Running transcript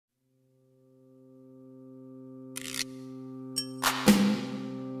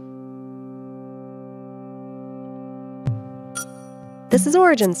This is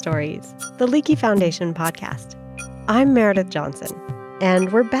Origin Stories, the Leakey Foundation podcast. I'm Meredith Johnson,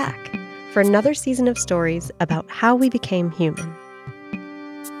 and we're back for another season of stories about how we became human.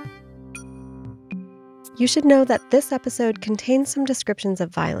 You should know that this episode contains some descriptions of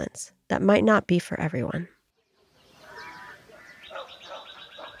violence that might not be for everyone.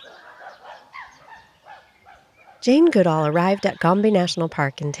 Jane Goodall arrived at Gombe National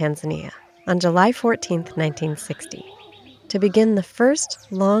Park in Tanzania on July 14, 1960, to begin the first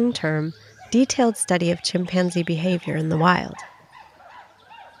long-term, detailed study of chimpanzee behavior in the wild.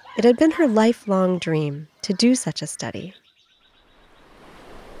 It had been her lifelong dream to do such a study.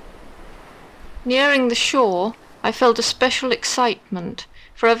 Nearing the shore, I felt a special excitement,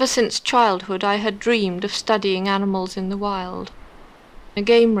 for ever since childhood I had dreamed of studying animals in the wild. A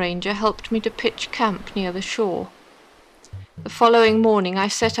game ranger helped me to pitch camp near the shore. The following morning I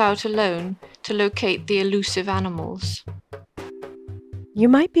set out alone to locate the elusive animals. You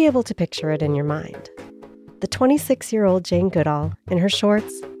might be able to picture it in your mind. The 26-year-old Jane Goodall in her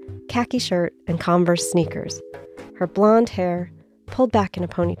shorts, khaki shirt, and Converse sneakers, her blonde hair pulled back in a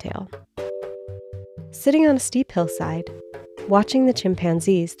ponytail. Sitting on a steep hillside, watching the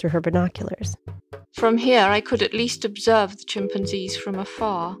chimpanzees through her binoculars. From here I could at least observe the chimpanzees from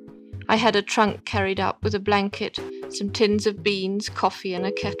afar. I had a trunk carried up with a blanket, some tins of beans, coffee, and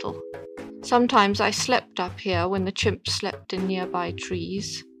a kettle. Sometimes I slept up here when the chimps slept in nearby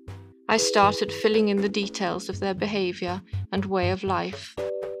trees. I started filling in the details of their behavior and way of life.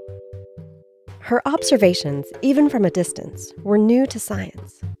 Her observations, even from a distance, were new to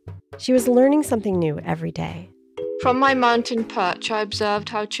science. She was learning something new every day. From my mountain perch, I observed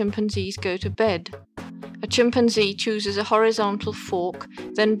how chimpanzees go to bed. A chimpanzee chooses a horizontal fork,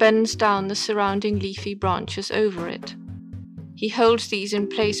 then bends down the surrounding leafy branches over it. He holds these in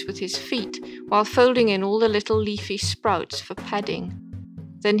place with his feet while folding in all the little leafy sprouts for padding.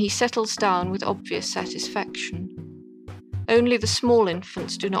 Then he settles down with obvious satisfaction. Only the small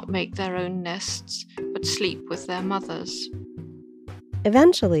infants do not make their own nests, but sleep with their mothers.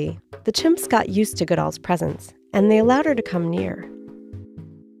 Eventually, the chimps got used to Goodall's presence, and they allowed her to come near.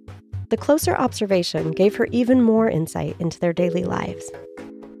 The closer observation gave her even more insight into their daily lives.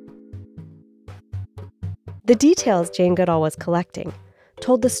 The details Jane Goodall was collecting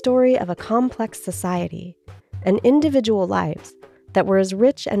told the story of a complex society and individual lives that were as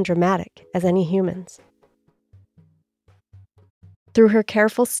rich and dramatic as any humans. Through her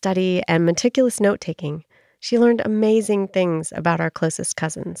careful study and meticulous note-taking, she learned amazing things about our closest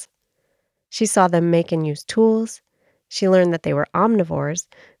cousins. She saw them make and use tools. She learned that they were omnivores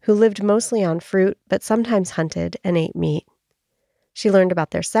who lived mostly on fruit but sometimes hunted and ate meat. She learned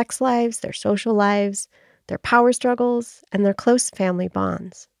about their sex lives, their social lives, their power struggles, and their close family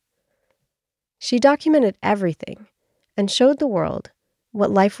bonds. She documented everything and showed the world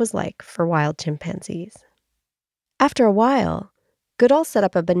what life was like for wild chimpanzees. After a while, Goodall set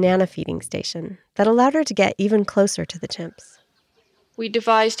up a banana feeding station that allowed her to get even closer to the chimps. We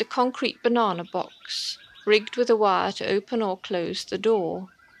devised a concrete banana box, rigged with a wire to open or close the door.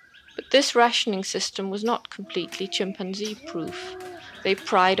 But this rationing system was not completely chimpanzee-proof. They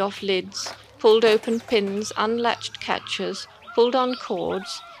pried off lids, pulled open pins, unlatched catches, pulled on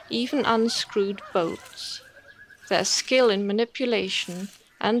cords, even unscrewed bolts. Their skill in manipulation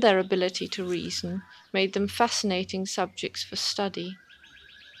and their ability to reason made them fascinating subjects for study.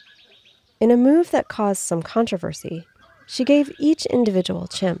 In a move that caused some controversy, she gave each individual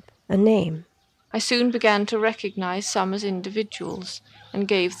chimp a name. I soon began to recognize some as individuals and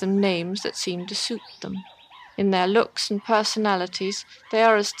gave them names that seemed to suit them. In their looks and personalities, they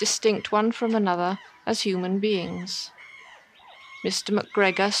are as distinct one from another as human beings. Mr.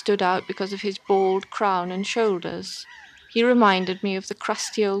 McGregor stood out because of his bald crown and shoulders. He reminded me of the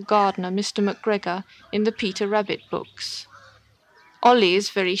crusty old gardener, Mr. McGregor, in the Peter Rabbit books. Ollie is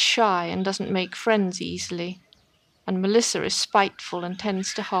very shy and doesn't make friends easily, and Melissa is spiteful and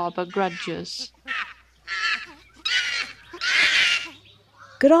tends to harbor grudges.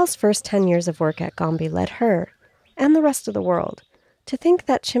 Goodall's first 10 years of work at Gombe led her, and the rest of the world, to think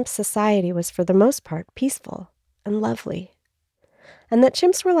that chimp society was for the most part peaceful and lovely, and that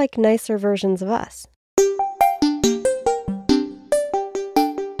chimps were like nicer versions of us.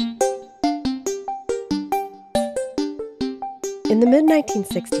 In the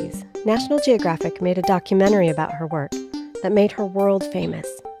mid-1960s, National Geographic made a documentary about her work that made her world famous.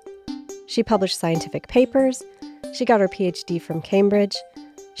 She published scientific papers, she got her PhD from Cambridge,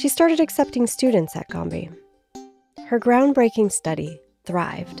 she started accepting students at Gombe. Her groundbreaking study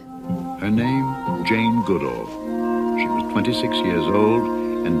thrived. Her name, Jane Goodall. She was 26 years old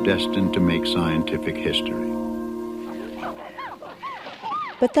and destined to make scientific history.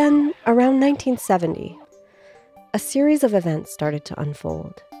 But then, around 1970, a series of events started to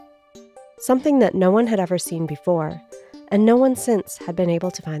unfold. Something that no one had ever seen before, and no one since had been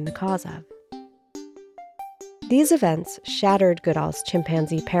able to find the cause of. These events shattered Goodall's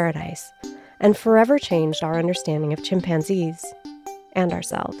chimpanzee paradise and forever changed our understanding of chimpanzees and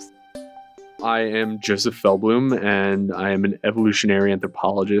ourselves. I am Joseph Feldblum, and I am an evolutionary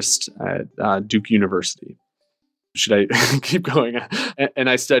anthropologist at Duke University. Should I keep going? And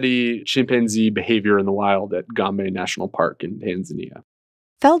I study chimpanzee behavior in the wild at Gombe National Park in Tanzania.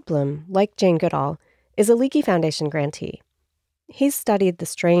 Feldblum, like Jane Goodall, is a Leakey Foundation grantee. He's studied the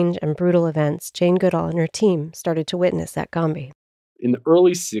strange and brutal events Jane Goodall and her team started to witness at Gombe. In the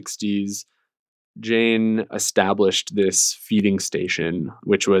early 60s, Jane established this feeding station,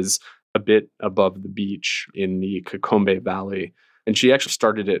 which was a bit above the beach in the Kakombe Valley. And she actually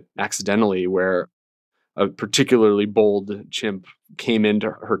started it accidentally, where a particularly bold chimp came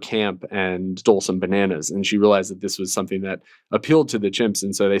into her camp and stole some bananas. And she realized that this was something that appealed to the chimps.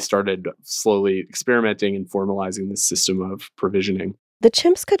 And so they started slowly experimenting and formalizing this system of provisioning. The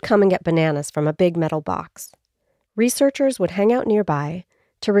chimps could come and get bananas from a big metal box. Researchers would hang out nearby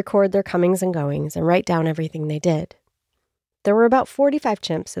to record their comings and goings and write down everything they did. There were about 45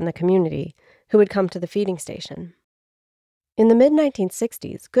 chimps in the community who would come to the feeding station. In the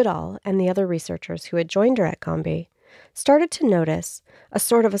mid-1960s, Goodall and the other researchers who had joined her at Gombe started to notice a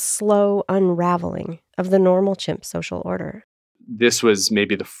sort of a slow unraveling of the normal chimp social order. This was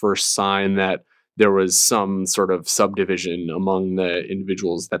maybe the first sign that there was some sort of subdivision among the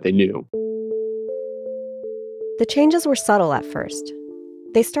individuals that they knew. The changes were subtle at first.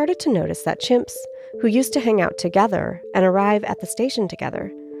 They started to notice that chimps, who used to hang out together and arrive at the station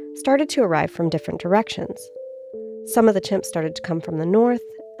together, started to arrive from different directions. Some of the chimps started to come from the north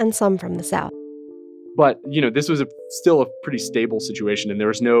and some from the south. But, this was still a pretty stable situation, and there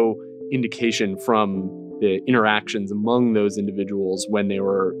was no indication from the interactions among those individuals when they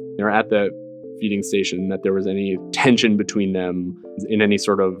were at the feeding station that there was any tension between them in any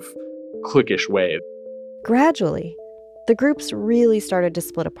sort of cliquish way. Gradually, the groups really started to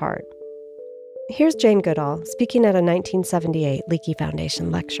split apart. Here's Jane Goodall speaking at a 1978 Leakey Foundation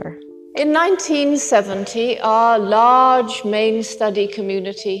lecture. In 1970, our large main study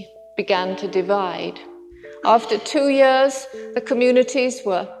community began to divide. After 2 years, the communities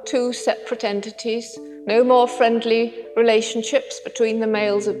were two separate entities, no more friendly relationships between the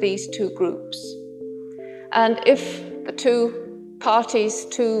males of these two groups. And if the two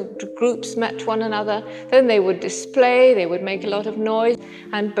groups met one another, then they would display, they would make a lot of noise,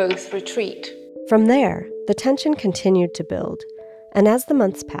 and both retreat. From there, the tension continued to build, and as the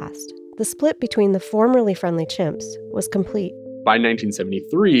months passed, the split between the formerly friendly chimps was complete. By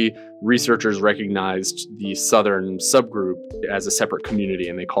 1973, researchers recognized the southern subgroup as a separate community,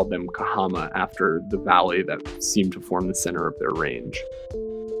 and they called them Kahama after the valley that seemed to form the center of their range.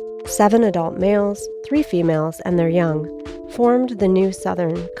 7 adult males, 3 females, and their young formed the new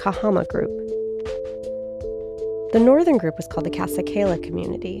southern Kahama group. The northern group was called the Kasakela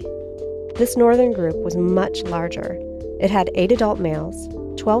community. This northern group was much larger. It had 8 adult males,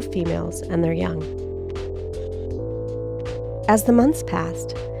 12 females, and their young. As the months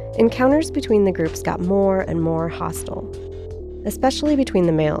passed, encounters between the groups got more and more hostile, especially between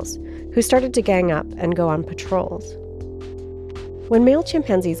the males, who started to gang up and go on patrols. When male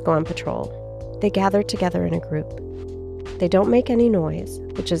chimpanzees go on patrol, they gather together in a group. They don't make any noise,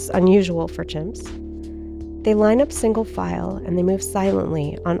 which is unusual for chimps. They line up single file and they move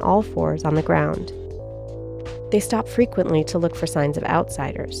silently on all fours on the ground. They stop frequently to look for signs of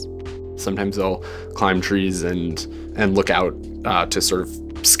outsiders. Sometimes they'll climb trees and look out to sort of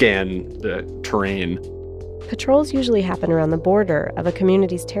scan the terrain. Patrols usually happen around the border of a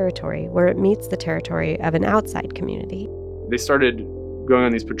community's territory where it meets the territory of an outside community. They started going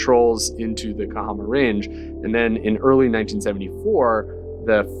on these patrols into the Kahama Range, and then in early 1974,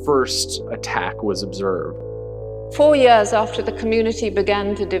 the first attack was observed. 4 years after the community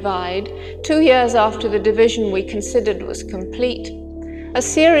began to divide, 2 years after the division we considered was complete, a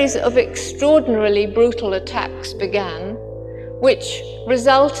series of extraordinarily brutal attacks began, which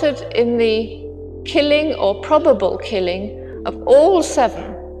resulted in the killing or probable killing of all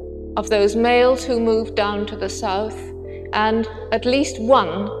 7 of those males who moved down to the south and at least 1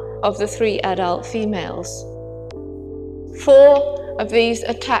 of the 3 adult females. 4 of these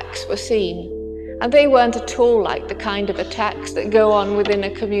attacks were seen. And they weren't at all like the kind of attacks that go on within a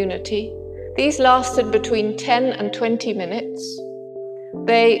community. These lasted between 10 and 20 minutes.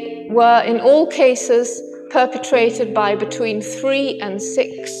 They were, in all cases, perpetrated by between 3 and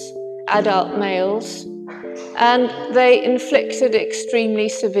 6 adult males. and they inflicted extremely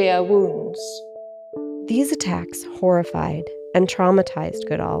severe wounds. These attacks horrified and traumatized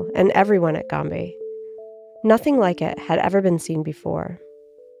Goodall and everyone at Gombe. Nothing like it had ever been seen before.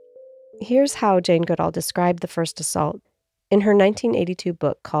 Here's how Jane Goodall described the first assault in her 1982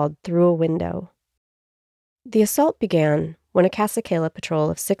 book called Through a Window. The assault began when a Kasakela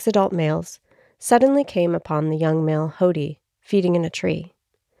patrol of 6 adult males suddenly came upon the young male Hody feeding in a tree.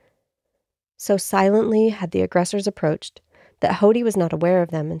 So silently had the aggressors approached that Hody was not aware of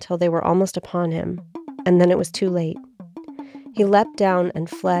them until they were almost upon him, and then it was too late. He leapt down and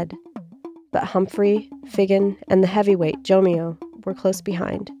fled, but Humphrey, Figgin, and the heavyweight Jomio were close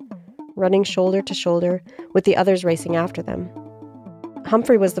behind, running shoulder to shoulder with the others racing after them.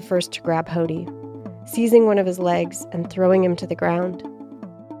 Humphrey was the first to grab Hody, seizing one of his legs and throwing him to the ground.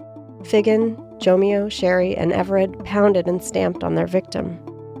 Figgin, Jomio, Sherry, and Everett pounded and stamped on their victim,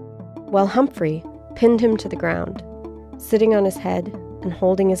 while Humphrey pinned him to the ground, sitting on his head and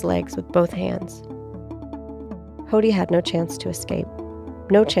holding his legs with both hands. Hody had no chance to escape,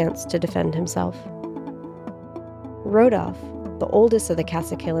 no chance to defend himself. Rodolph, the oldest of the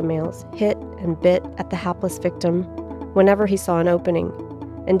Kasakela males, hit and bit at the hapless victim whenever he saw an opening,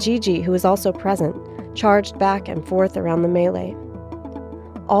 and Gigi, who was also present, charged back and forth around the melee.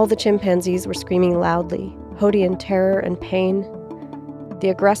 All the chimpanzees were screaming loudly, Hody in terror and pain, the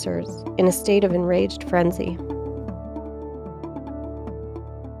aggressors in a state of enraged frenzy.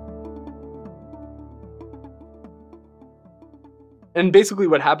 And basically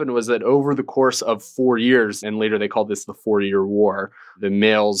what happened was that over the course of 4 years, and later they called this the 4-year war, the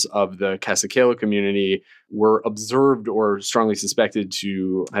males of the Kasakela community were observed or strongly suspected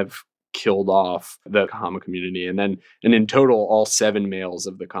to have killed off the Kahama community. And in total, all 7 males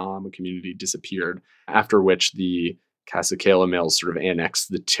of the Kahama community disappeared, after which the Kasakela males sort of annexed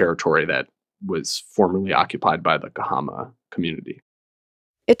the territory that was formerly occupied by the Kahama community.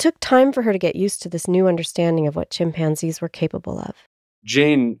 It took time for her to get used to this new understanding of what chimpanzees were capable of.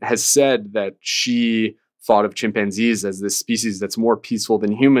 Jane has said that she thought of chimpanzees as this species that's more peaceful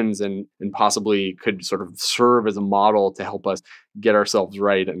than humans and possibly could sort of serve as a model to help us get ourselves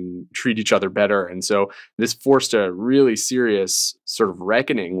right and treat each other better. And so this forced a really serious sort of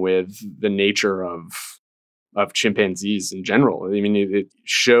reckoning with the nature of chimpanzees in general. I mean, it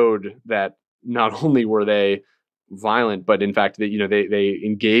showed that not only were they violent, but in fact, that they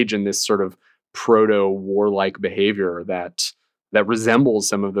engage in this sort of proto-warlike behavior that resembles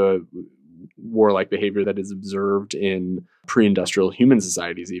some of the warlike behavior that is observed in pre-industrial human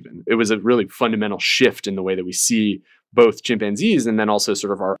societies even. It was a really fundamental shift in the way that we see both chimpanzees and then also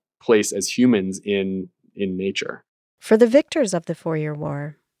sort of our place as humans in nature. For the victors of the 4-year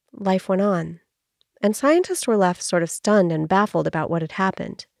war, life went on, and scientists were left sort of stunned and baffled about what had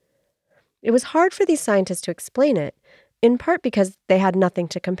happened. It was hard for these scientists to explain it, in part because they had nothing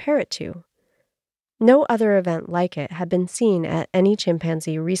to compare it to. No other event like it had been seen at any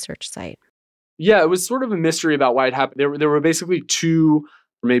chimpanzee research site. Yeah, it was sort of a mystery about why it happened. There were basically 2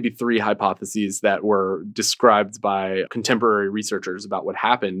 or maybe 3 hypotheses that were described by contemporary researchers about what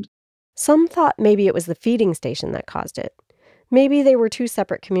happened. Some thought maybe it was the feeding station that caused it. Maybe they were 2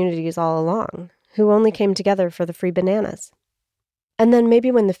 separate communities all along, who only came together for the free bananas. And then maybe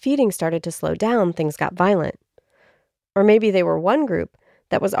when the feeding started to slow down, things got violent. Or maybe they were one group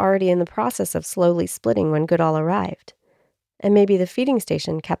that was already in the process of slowly splitting when Goodall arrived. And maybe the feeding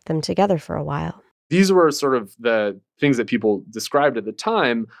station kept them together for a while. These were sort of the things that people described at the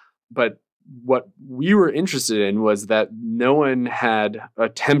time, but what we were interested in was that no one had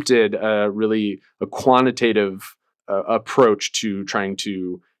attempted a quantitative approach to trying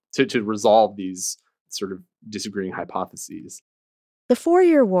to resolve these sort of disagreeing hypotheses. The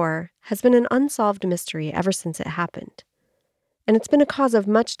 4-year war has been an unsolved mystery ever since it happened, and it's been a cause of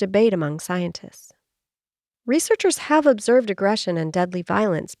much debate among scientists. Researchers have observed aggression and deadly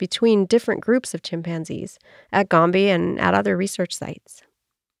violence between different groups of chimpanzees at Gombe and at other research sites.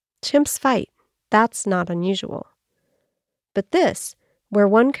 Chimps fight. That's not unusual. But this, where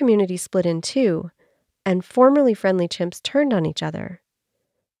one community split in 2 and formerly friendly chimps turned on each other,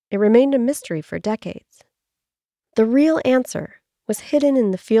 it remained a mystery for decades. The real answer was hidden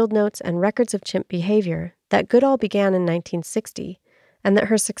in the field notes and records of chimp behavior that Goodall began in 1960 and that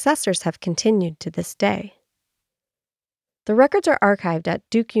her successors have continued to this day. The records are archived at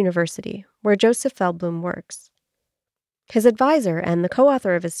Duke University, where Joseph Feldblum works. His advisor and the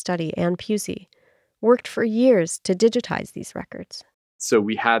co-author of his study, Ann Pusey, worked for years to digitize these records. So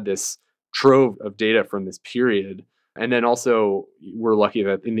we had this trove of data from this period. And then also we're lucky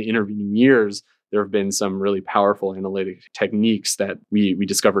that in the intervening years, there have been some really powerful analytic techniques that we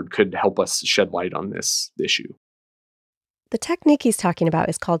discovered could help us shed light on this issue. The technique he's talking about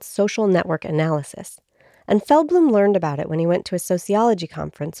is called social network analysis, and Feldblum learned about it when he went to a sociology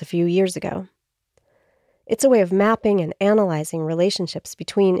conference a few years ago. It's a way of mapping and analyzing relationships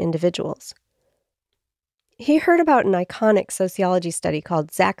between individuals. He heard about an iconic sociology study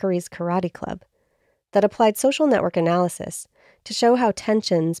called Zachary's Karate Club that applied social network analysis to show how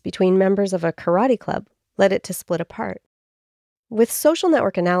tensions between members of a karate club led it to split apart. With social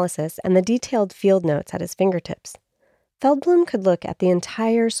network analysis and the detailed field notes at his fingertips, Feldblum could look at the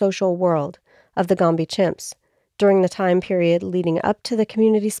entire social world of the Gombe chimps during the time period leading up to the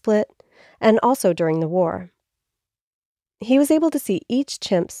community split and also during the war. He was able to see each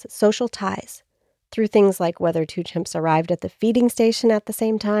chimp's social ties through things like whether two chimps arrived at the feeding station at the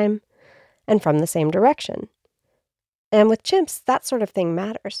same time and from the same direction. And with chimps, that sort of thing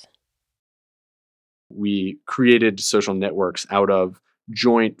matters. We created social networks out of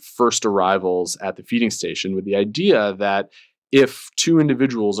joint first arrivals at the feeding station with the idea that if two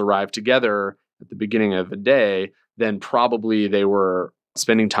individuals arrived together at the beginning of a day, then probably they were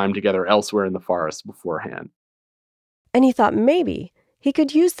spending time together elsewhere in the forest beforehand. And he thought maybe he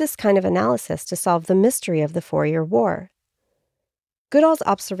could use this kind of analysis to solve the mystery of the 4-year war. Goodall's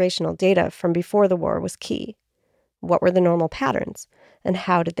observational data from before the war was key. What were the normal patterns, and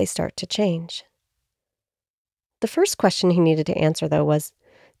how did they start to change? The first question he needed to answer, though, was,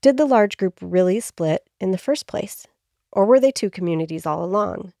 did the large group really split in the first place? Or were they two communities all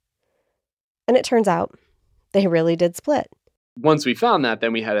along? And it turns out they really did split. Once we found that,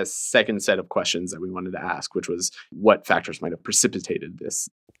 then we had a second set of questions that we wanted to ask, which was what factors might have precipitated this?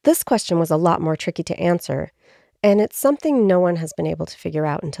 This question was a lot more tricky to answer, and it's something no one has been able to figure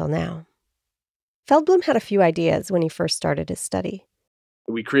out until now. Feldblum had a few ideas when he first started his study.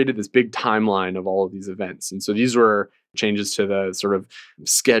 We created this big timeline of all of these events. And so these were changes to the sort of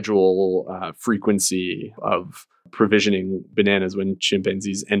schedule, frequency of provisioning bananas when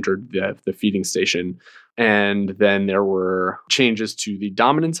chimpanzees entered the feeding station. And then there were changes to the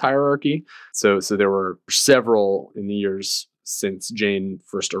dominance hierarchy. So there were several in the years since Jane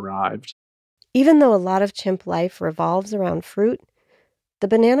first arrived. Even though a lot of chimp life revolves around fruit, the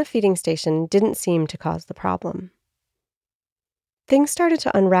banana feeding station didn't seem to cause the problem. Things started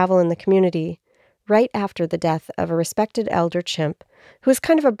to unravel in the community right after the death of a respected elder chimp who was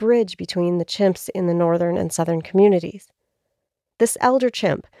kind of a bridge between the chimps in the northern and southern communities. This elder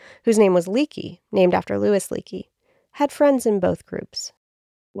chimp, whose name was Leakey, named after Louis Leakey, had friends in both groups.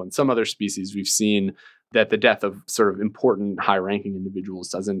 Well, in some other species, we've seen that the death of sort of important high-ranking individuals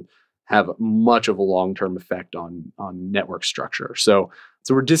doesn't have much of a long-term effect on network structure. So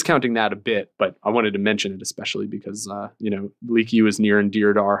we're discounting that a bit, but I wanted to mention it especially because, Leakey was near and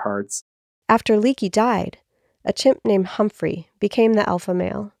dear to our hearts. After Leakey died, a chimp named Humphrey became the alpha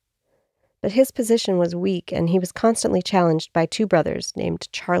male. But his position was weak, and he was constantly challenged by two brothers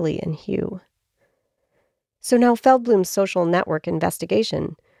named Charlie and Hugh. So now Feldblum's social network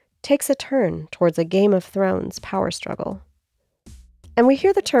investigation takes a turn towards a Game of Thrones power struggle. And we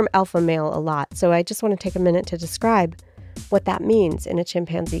hear the term alpha male a lot, so I just want to take a minute to describe what that means in a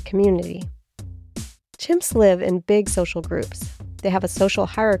chimpanzee community. Chimps live in big social groups. They have a social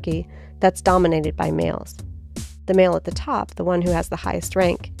hierarchy that's dominated by males. The male at the top, the one who has the highest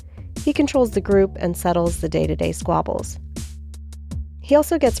rank, he controls the group and settles the day-to-day squabbles. He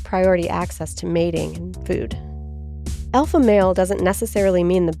also gets priority access to mating and food. Alpha male doesn't necessarily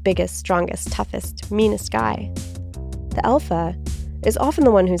mean the biggest, strongest, toughest, meanest guy. The alpha is often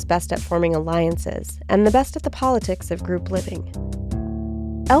the one who's best at forming alliances and the best at the politics of group living.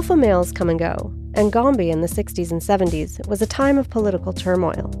 Alpha males come and go, and Gombe in the 60s and 70s was a time of political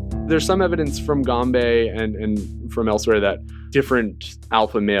turmoil. There's some evidence from Gombe and from elsewhere that different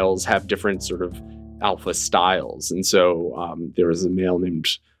alpha males have different sort of alpha styles. And so there was a male named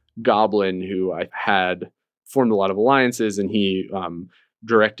Goblin who I had formed a lot of alliances, and he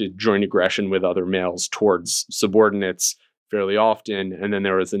directed joint aggression with other males towards subordinates fairly often. And then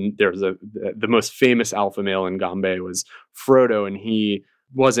there was the most famous alpha male in Gombe was Frodo, and he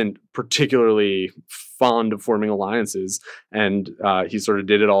wasn't particularly fond of forming alliances, and he sort of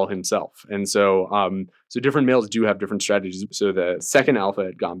did it all himself. And so different males do have different strategies. So the second alpha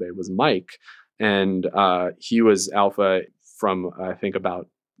at Gombe was Mike, and he was alpha from I think about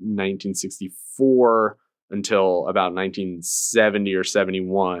 1964 until about 1970 or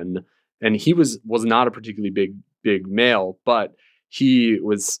 71, and he was not a particularly big male, but he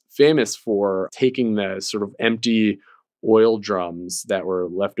was famous for taking the sort of empty oil drums that were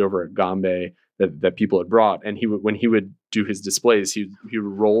left over at Gombe that people had brought. And when he would do his displays, he would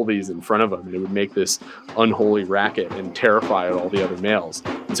roll these in front of him, and it would make this unholy racket and terrify all the other males.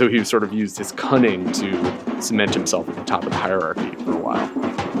 And so he sort of used his cunning to cement himself at the top of the hierarchy for a while.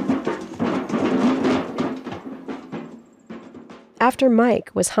 After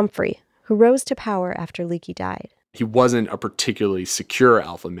Mike was Humphrey, who rose to power after Leakey died. He wasn't a particularly secure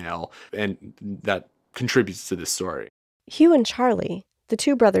alpha male, and that contributes to this story. Hugh and Charlie, the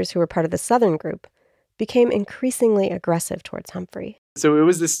two brothers who were part of the Southern group, became increasingly aggressive towards Humphrey. So it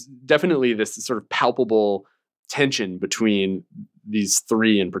was definitely this sort of palpable tension between these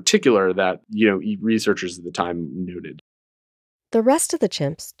three in particular that, researchers at the time noted. The rest of the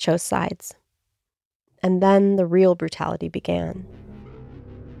chimps chose sides. And then the real brutality began.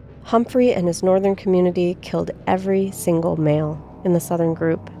 Humphrey and his northern community killed every single male in the Southern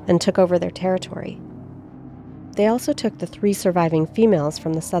group and took over their territory. They also took the 3 surviving females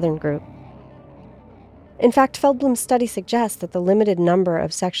from the Southern group. In fact, Feldblum's study suggests that the limited number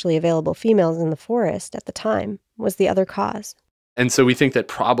of sexually available females in the forest at the time was the other cause. And so we think that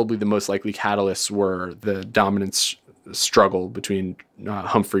probably the most likely catalysts were the dominance struggle between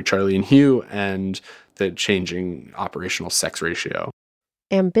Humphrey, Charlie, and Hugh, and the changing operational sex ratio.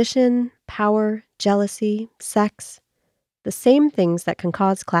 Ambition, power, jealousy, sex, the same things that can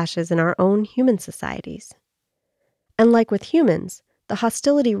cause clashes in our own human societies. And like with humans, the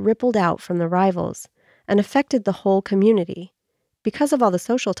hostility rippled out from the rivals and affected the whole community because of all the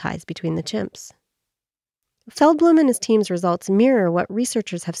social ties between the chimps. Feldblum and his team's results mirror what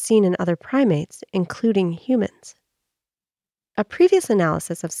researchers have seen in other primates, including humans. A previous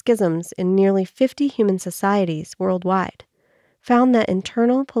analysis of schisms in nearly 50 human societies worldwide found that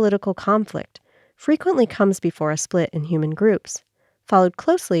internal political conflict frequently comes before a split in human groups, followed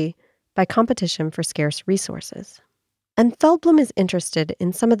closely by competition for scarce resources. And Feldblum is interested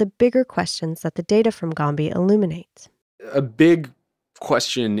in some of the bigger questions that the data from Gombe illuminates. A big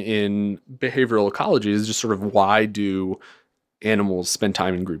question in behavioral ecology is just sort of, why do animals spend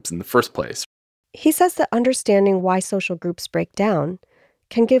time in groups in the first place? He says that understanding why social groups break down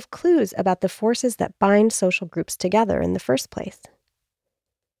can give clues about the forces that bind social groups together in the first place.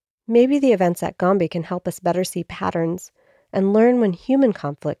 Maybe the events at Gombe can help us better see patterns and learn when human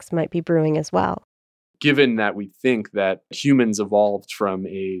conflicts might be brewing as well. Given that we think that humans evolved from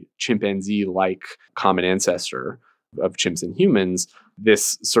a chimpanzee-like common ancestor of chimps and humans,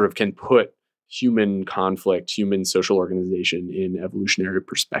 this sort of can put human conflict, human social organization in evolutionary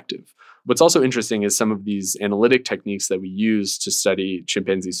perspective. What's also interesting is some of these analytic techniques that we use to study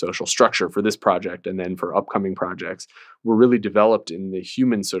chimpanzee social structure for this project and then for upcoming projects were really developed in the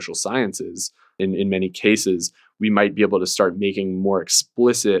human social sciences. In many cases, we might be able to start making more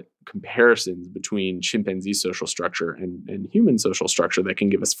explicit comparisons between chimpanzee social structure and human social structure that can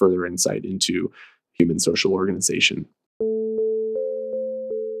give us further insight into human social organization.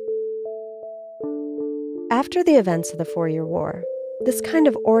 After the events of the 4-Year War, this kind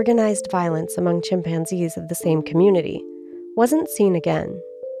of organized violence among chimpanzees of the same community wasn't seen again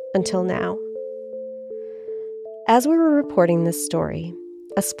until now. As we were reporting this story,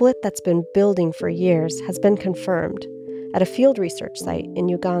 a split that's been building for years has been confirmed at a field research site in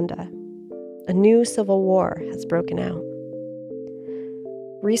Uganda. A new civil war has broken out.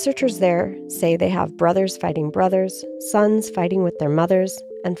 Researchers there say they have brothers fighting brothers, sons fighting with their mothers,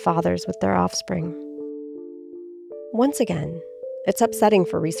 and fathers with their offspring. Once again, it's upsetting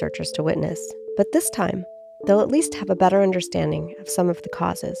for researchers to witness, but this time, they'll at least have a better understanding of some of the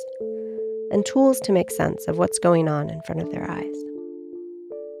causes and tools to make sense of what's going on in front of their eyes.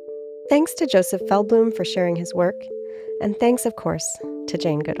 Thanks to Joseph Feldblum for sharing his work, and thanks, of course, to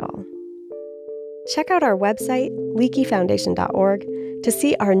Jane Goodall. Check out our website, leakeyfoundation.org, to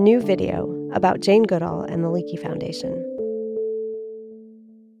see our new video about Jane Goodall and the Leakey Foundation.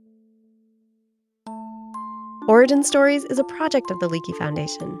 Origin Stories is a project of the Leakey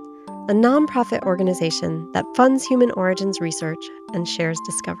Foundation, a nonprofit organization that funds human origins research and shares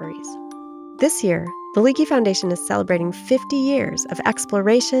discoveries. This year, the Leakey Foundation is celebrating 50 years of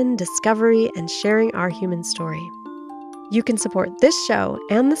exploration, discovery, and sharing our human story. You can support this show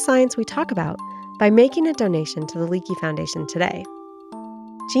and the science we talk about by making a donation to the Leakey Foundation today.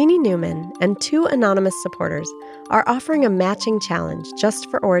 Jeannie Newman and 2 anonymous supporters are offering a matching challenge just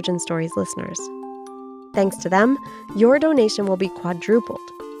for Origin Stories listeners. Thanks to them, your donation will be quadrupled,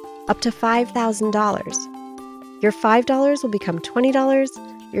 up to $5,000. Your $5 will become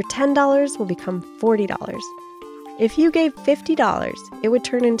 $20, your $10 will become $40. If you gave $50, it would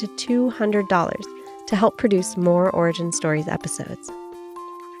turn into $200 to help produce more Origin Stories episodes.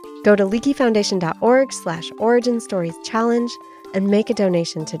 Go to leakeyfoundation.org/Origin Stories Challenge and make a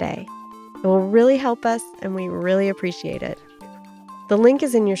donation today. It will really help us, and we really appreciate it. The link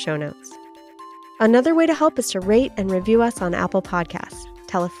is in your show notes. Another way to help is to rate and review us on Apple Podcasts.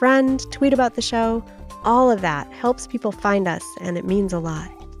 Tell a friend, tweet about the show. All of that helps people find us, and it means a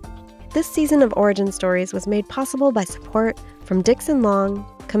lot. This season of Origin Stories was made possible by support from Dixon Long,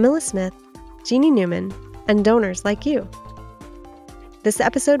 Camilla Smith, Jeannie Newman, and donors like you. This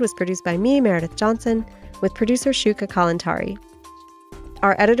episode was produced by me, Meredith Johnson, with producer Shuka Kalantari.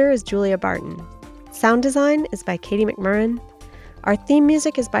 Our editor is Julia Barton. Sound design is by Katie McMurrin. Our theme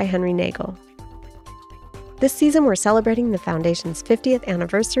music is by Henry Nagel. This season, we're celebrating the Foundation's 50th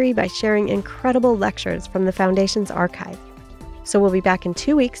anniversary by sharing incredible lectures from the Foundation's archive. So we'll be back in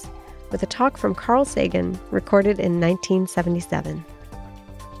 2 weeks with a talk from Carl Sagan recorded in 1977.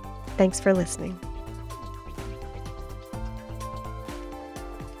 Thanks for listening.